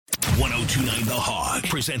1029 The Hog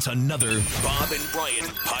presents another Bob and Brian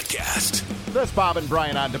podcast. This Bob and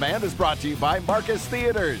Brian On Demand is brought to you by Marcus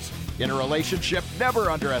Theaters. In a relationship,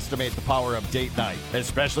 never underestimate the power of date night,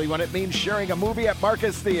 especially when it means sharing a movie at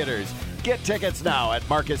Marcus Theaters. Get tickets now at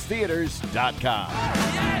marcustheaters.com.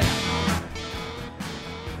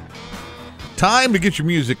 Time to get your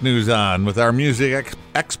music news on with our music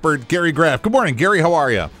expert, Gary Graff. Good morning, Gary. How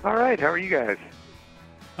are you? All right. How are you guys?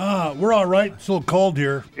 We're all right. It's a little cold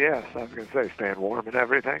here. Yes, I was going to say staying warm and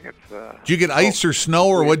everything. It's. Did you get ice or snow,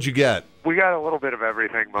 or what'd you get? We got a little bit of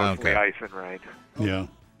everything, mostly Okay. ice and rain. Yeah.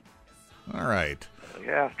 All right.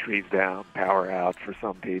 Yeah, trees down, power out for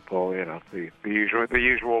some people. You know, the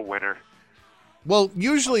usual winter. Well,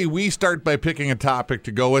 usually we start by picking a topic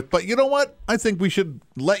to go with, but you know what? I think we should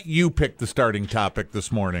let you pick the starting topic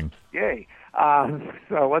this morning. Yay!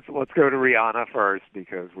 So let's go to Rihanna first,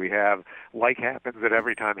 because we have like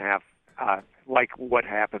what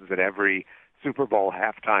happens at every Super Bowl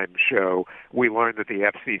halftime show. We learned that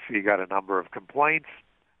the FCC got a number of complaints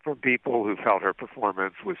from people who felt her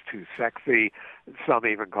performance was too sexy. Some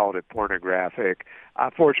even called it pornographic.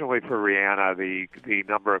 Fortunately for Rihanna, the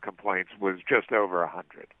number of complaints was just over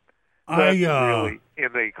 100. Really,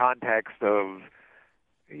 in the context of,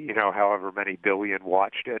 however many billion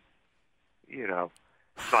watched it,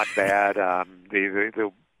 not bad.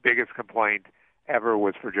 The biggest complaint ever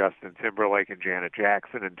was for Justin Timberlake and Janet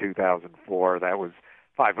Jackson in 2004. That was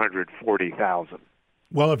 540,000.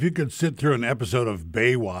 Well, if you could sit through an episode of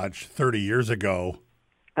Baywatch 30 years ago,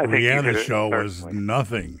 Rihanna's show was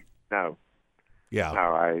nothing. No. Yeah.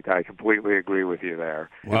 No, I completely agree with you there.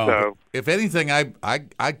 Wow. So, If anything, I'm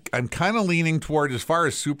kind of leaning toward, as far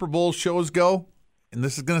as Super Bowl shows go, and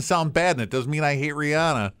this is going to sound bad, and it doesn't mean I hate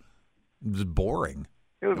Rihanna. It was boring.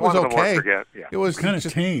 it was one of the okay. ones forget. Yeah. It was Kind of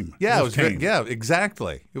just tame. Yeah, it was tame. yeah,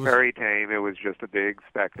 exactly. It was Very tame. It was just a big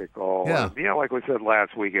spectacle. Yeah. And, like we said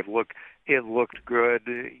last week, it looked good.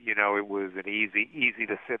 It was an easy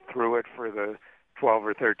to sit through it for the 12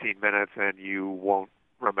 or 13 minutes, and you won't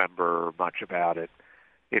remember much about it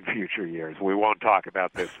in future years. We won't talk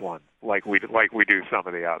about this one like we do some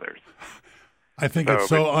of the others. I think it's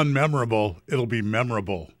so unmemorable, it'll be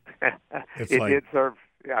memorable. It's It did serve.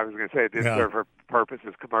 I was going to say it did Yeah. serve her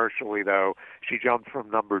purposes commercially, though. She jumped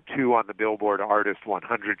from number 2 on the Billboard Artist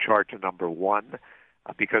 100 chart to number 1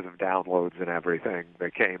 because of downloads and everything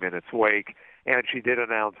that came in its wake. And she did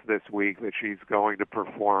announce this week that she's going to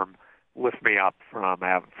perform "Lift Me Up" from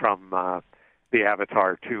the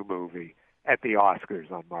Avatar 2 movie at the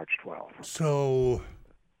Oscars on March 12th. So,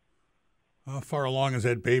 how far along is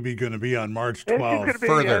that baby going to be on March And 12th? she's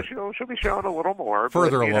Further. gonna be, she'll be showing a little more.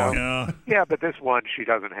 Further but, along. Yeah. Yeah, but this one, she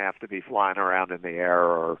doesn't have to be flying around in the air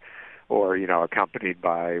or accompanied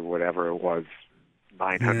by whatever it was,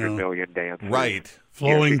 900 million dancers. right.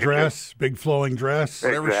 Flowing she could dress, big flowing dress.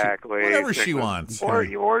 Exactly. Whatever she wants. Or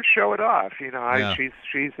show it off. Yeah. She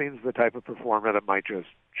seems the type of performer that might just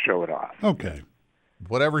show it off. Okay.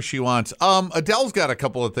 Whatever she wants. Adele's got a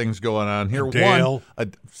couple of things going on here. Adele.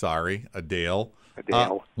 Adele.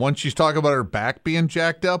 Adele. One, she's talking about her back being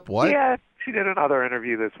jacked up. What? Yeah, she did another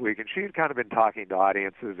interview this week, and she had kind of been talking to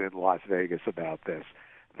audiences in Las Vegas about this.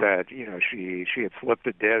 That she had slipped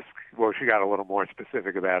a disc. Well, she got a little more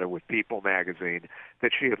specific about it with People magazine.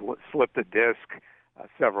 That she had slipped a disc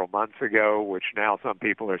several months ago, which now some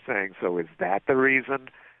people are saying. So is that the reason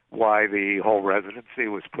why the whole residency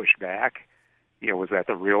was pushed back? Was that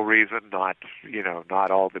the real reason? Not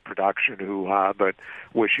all the production hoo-ha, but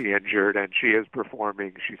was she injured? And she is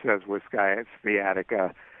performing, she says, with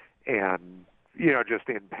sciatica and, just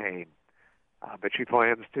in pain. But she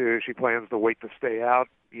plans to wait to stay out,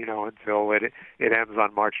 until it ends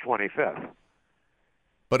on March 25th.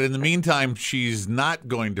 But in the meantime, she's not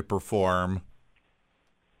going to perform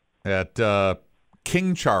at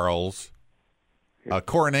King Charles'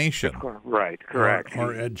 coronation. Right, correct.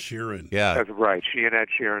 Or Ed Sheeran. Yeah. That's right. She and Ed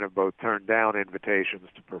Sheeran have both turned down invitations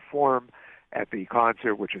to perform at the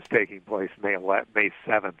concert, which is taking place May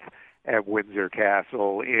 7th at Windsor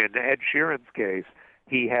Castle. In Ed Sheeran's case,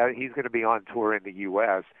 he's going to be on tour in the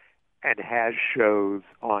U.S. and has shows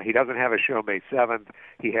on. He doesn't have a show May 7th.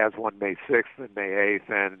 He has one May 6th and May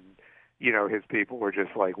 8th, and his people were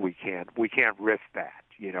just like, we can't risk that.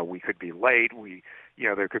 We could be late.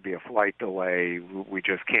 There could be a flight delay. We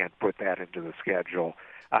just can't put that into the schedule.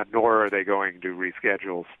 Nor are they going to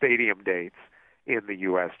reschedule stadium dates in the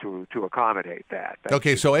U.S. to accommodate that.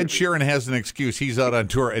 Okay, so Ed Sheeran has an excuse. He's out on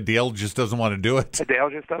tour. Adele just doesn't want to do it. Adele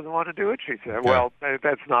just doesn't want to do it, she said. Okay. Well,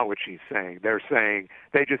 that's not what she's saying. They're saying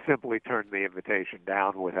they just simply turned the invitation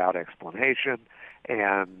down without explanation,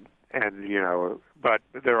 but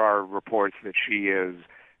there are reports that she is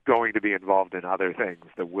going to be involved in other things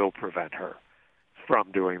that will prevent her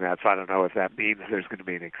from doing that. So I don't know if that means there's going to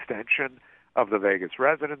be an extension of the Vegas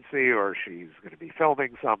residency or she's going to be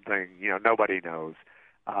filming something. Nobody knows.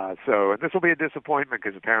 And this will be a disappointment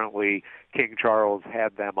because apparently King Charles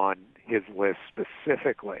had them on his list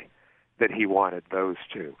specifically that he wanted those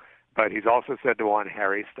two. But he's also said to want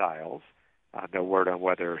Harry Styles. No word on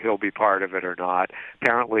whether he'll be part of it or not.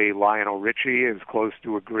 Apparently Lionel Richie is close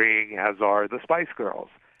to agreeing, as are the Spice Girls,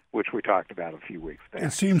 which we talked about a few weeks back.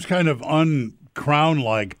 It seems kind of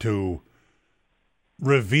uncrown-like to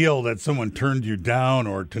reveal that someone turned you down,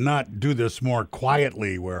 or to not do this more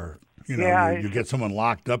quietly where you get someone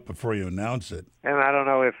locked up before you announce it. And I don't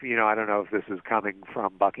know if this is coming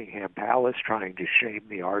from Buckingham Palace trying to shame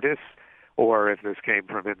the artists, or if this came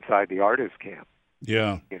from inside the artist camp.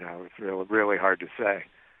 Yeah. It's really, really hard to say.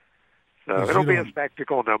 So it'll be a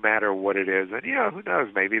spectacle no matter what it is. And, who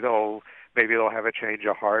knows, maybe they'll have a change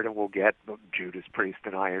of heart and we'll get Judas Priest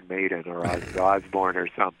and Iron Maiden or Ozzy Osbourne or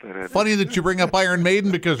something. And funny that you bring up Iron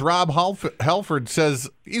Maiden because Rob Halford says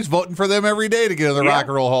he's voting for them every day to get in the Rock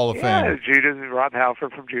and Roll Hall of Fame. Rob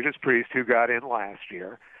Halford from Judas Priest, who got in last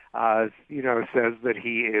year, says that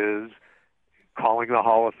he is calling the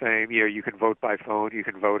Hall of Fame. You can vote by phone, you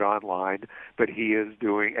can vote online, but he is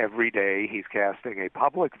doing every day, he's casting a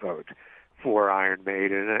public vote for Iron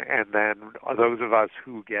Maiden. And then those of us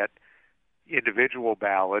who get individual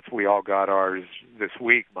ballots, we all got ours this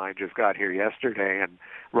week. Mine just got here yesterday, and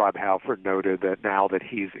Rob Halford noted that now that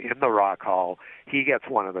he's in the Rock Hall, he gets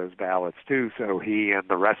one of those ballots too, so he and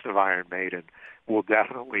the rest of Iron Maiden will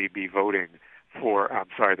definitely be voting for,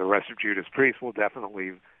 the rest of Judas Priest will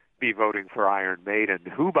definitely be voting for Iron Maiden,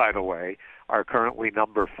 who, by the way, are currently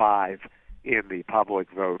number 5 in the public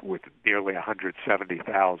vote with nearly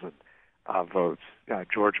 170,000 votes.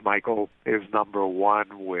 George Michael is number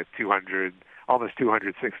 1 with almost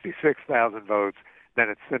 266,000 votes. Then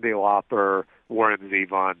it's Cyndi Lauper, Warren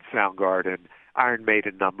Zevon, Soundgarden, Iron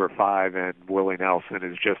Maiden number 5, and Willie Nelson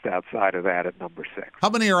is just outside of that at number 6. How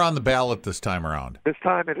many are on the ballot this time around? This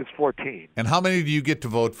time it is 14. And how many do you get to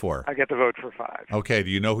vote for? I get to vote for 5. Okay. Do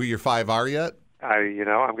you know who your 5 are yet? I'm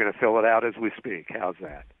going to fill it out as we speak. How's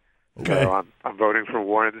that? Okay. So I'm voting for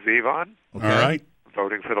Warren Zevon. Okay. All right.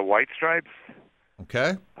 Voting for the White Stripes.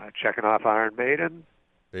 Okay. Checking off Iron Maiden.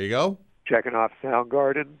 There you go. Checking off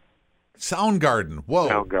Soundgarden. Soundgarden. Whoa.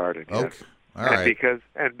 Soundgarden. Yes. Okay. All right.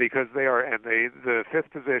 Because they are, and the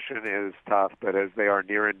 5th position is tough, but as they are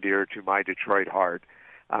near and dear to my Detroit heart,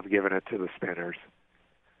 I'm giving it to the Spinners.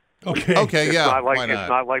 Okay. Okay. It's Yeah. Why not? It's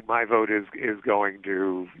not like my vote is going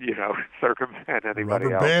to circumvent anybody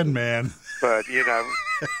Rubber else. band man. But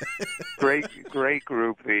great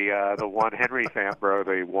group. The one Henry Fambro,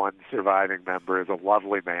 the one surviving member, is a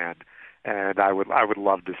lovely man. And I would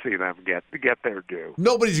love to see them get their due.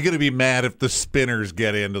 Nobody's going to be mad if the Spinners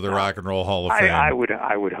get into the Rock and Roll Hall of Fame. I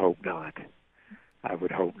would hope not. I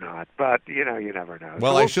would hope not. But you never know.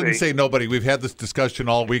 Well, so I shouldn't say nobody. We've had this discussion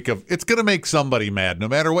all week of it's going to make somebody mad. No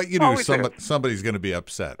matter what you do, somebody's going to be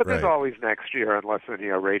upset. But right? There's always next year, unless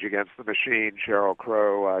Rage Against the Machine, Sheryl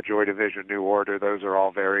Crow, Joy Division, New Order. Those are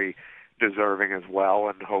all very deserving as well,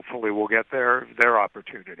 and hopefully we'll get their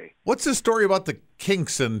opportunity. What's the story about the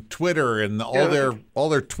Kinks and Twitter and all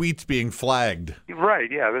their tweets being flagged?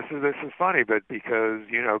 Right, yeah, this is funny, but because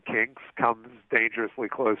Kinks comes dangerously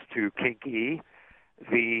close to kinky,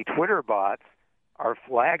 the Twitter bots are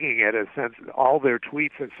flagging it as all their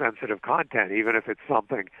tweets as sensitive content, even if it's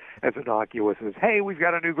something as innocuous as, hey, we've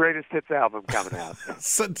got a new Greatest Hits album coming out.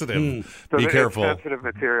 Sensitive. So Be careful. It's sensitive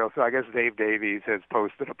material. So I guess Dave Davies has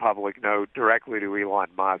posted a public note directly to Elon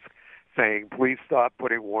Musk saying, please stop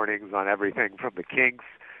putting warnings on everything from the Kinks.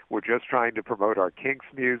 We're just trying to promote our Kinks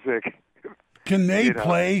music. Can they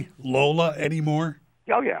play Lola anymore?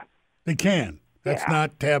 Oh, yeah. They can. That's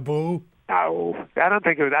not taboo? No, I don't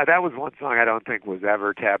think it was. That was one song I don't think was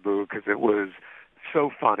ever taboo because it was so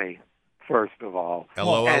funny. First of all,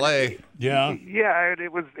 LOLA. Yeah. Yeah,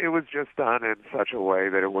 it was just done in such a way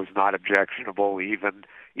that it was not objectionable, even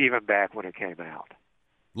back when it came out.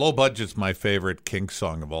 Low Budget's my favorite Kinks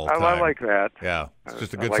song of all time. I like that. Yeah, it's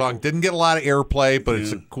just a good song. Didn't get a lot of airplay, but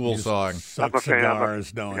it's a cool song. Suck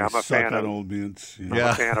cigars, suck on old mints. I'm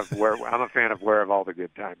a fan of Where Have All the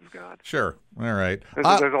Good Times Gone. Sure. All right.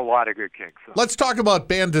 There's a lot of good Kinks songs. Let's talk about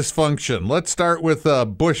band dysfunction. Let's start with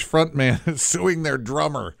Bush frontman suing their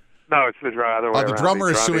drummer. No, it's the other way around. The drummer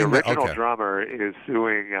is suing. The original drummer is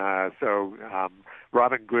suing.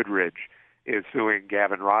 Robin Goodridge is suing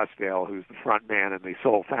Gavin Rossdale, who's the front man and the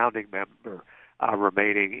sole founding member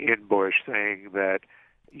remaining in Bush, saying that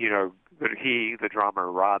that he, the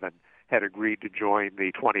drummer Robin, had agreed to join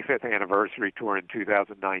the 25th anniversary tour in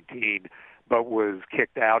 2019, but was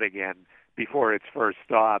kicked out again before its first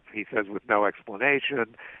stop, he says, with no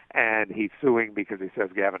explanation. And he's suing because he says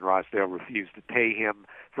Gavin Rossdale refused to pay him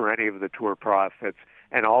for any of the tour profits,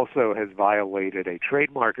 and also has violated a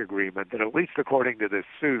trademark agreement that, at least according to this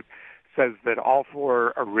suit, says that all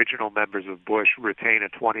 4 original members of Bush retain a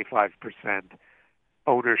 25%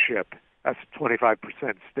 ownership, a 25%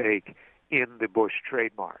 stake in the Bush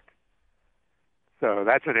trademark. So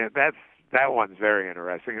that one's very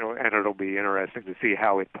interesting, and it'll be interesting to see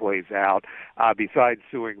how it plays out. Besides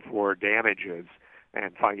suing for damages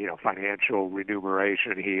and financial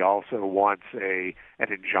remuneration, he also wants an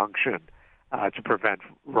injunction to prevent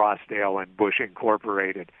Rossdale and Bush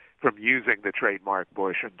Incorporated from using the trademark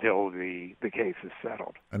Bush until the case is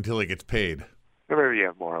settled. Until he gets paid.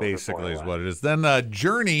 Yeah, more basically is what it is. Then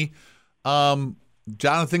Journey,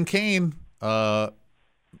 Jonathan Cain,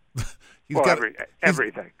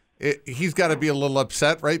 everything. He's got to be a little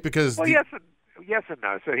upset, right? Because yes and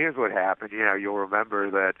no. So here's what happened. You'll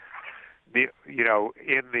remember that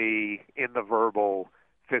in the verbal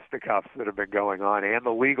fisticuffs that have been going on and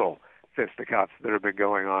the legal fisticuffs that have been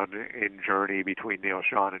going on in Journey between Neal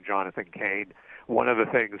Schon and Jonathan Cain, one of the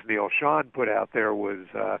things Neal Schon put out there was,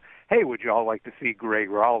 hey, would you all like to see Greg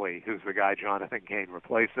Raleigh, who's the guy Jonathan Cain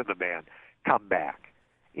replaced in the band, come back?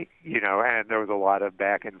 And there was a lot of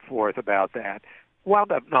back and forth about that.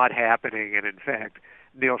 Wound up not happening, and in fact,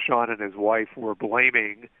 Neal Schon and his wife were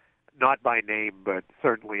blaming, not by name but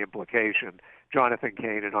certainly implication, Jonathan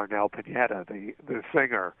Cain and Arnel Pineda, the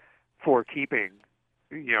singer, for keeping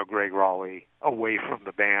Greg Raleigh away from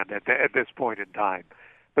the band at this point in time.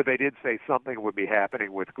 But they did say something would be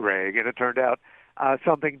happening with Greg, and it turned out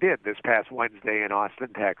something did. This past Wednesday in Austin,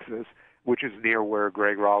 Texas, which is near where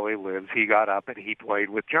Greg Raleigh lives, he got up and he played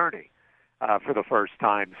with Journey for the first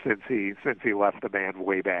time since he left the band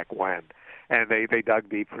way back when. And they dug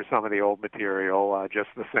deep for some of the old material, just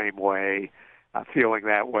the same way, feeling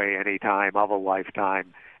that way any time of a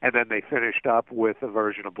lifetime. And then they finished up with a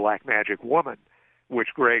version of Black Magic Woman,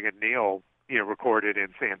 which Greg and Neal recorded in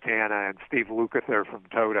Santana, and Steve Lukather from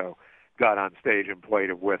Toto got on stage and played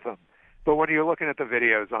it with them. But when you're looking at the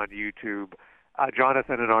videos on YouTube,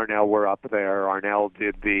 Jonathan and Arnel were up there. Arnel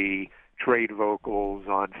did the trade vocals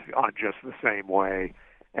on just the same way,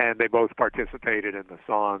 and they both participated in the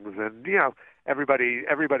songs. And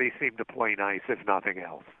everybody seemed to play nice, if nothing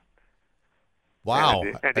else. Wow!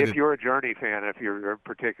 And if you're a Journey fan, if you're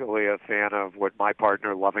particularly a fan of what my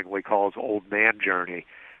partner lovingly calls old man Journey,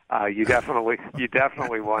 you definitely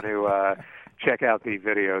want to check out the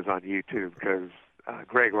videos on YouTube, because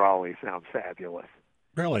Greg Raleigh sounds fabulous.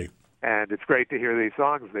 Really? And it's great to hear these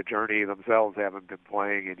songs that Journey themselves haven't been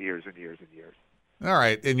playing in years and years and years. All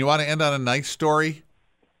right. And you want to end on a nice story?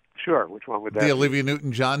 Sure. Which one would that be? The Olivia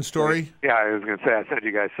Newton-John story? Yeah, I was going to say, I send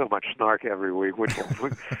you guys so much snark every week. Which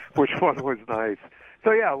one was nice?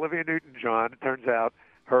 So, yeah, Olivia Newton-John, it turns out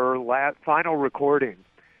her final recording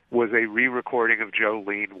was a re-recording of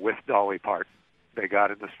Jolene with Dolly Parton. They got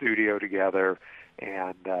in the studio together,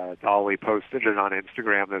 and Dolly posted it on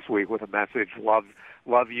Instagram this week with a message,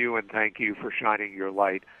 love you and thank you for shining your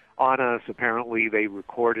light on us. Apparently they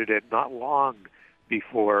recorded it not long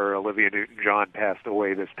before Olivia Newton-John passed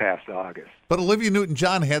away this past August. But Olivia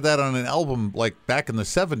Newton-John had that on an album like back in the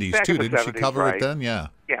 70s too, didn't she cover it then? Yeah.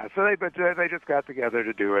 Yeah, so they just got together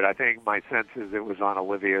to do it. I think my sense is it was on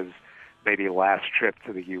Olivia's maybe last trip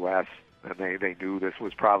to the U.S., and they knew this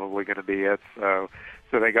was probably going to be it. So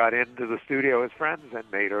they got into the studio as friends and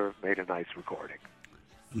made a nice recording.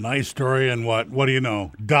 Nice story, and what do you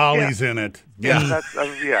know? Dolly's in it. Yeah.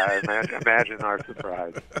 Imagine our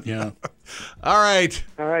surprise. Yeah. All right.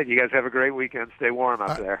 You guys have a great weekend. Stay warm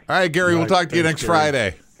up there. All right, Gary, we'll talk to you next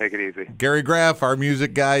Friday. Take it easy. Gary Graff, our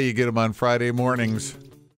music guy. You get him on Friday mornings.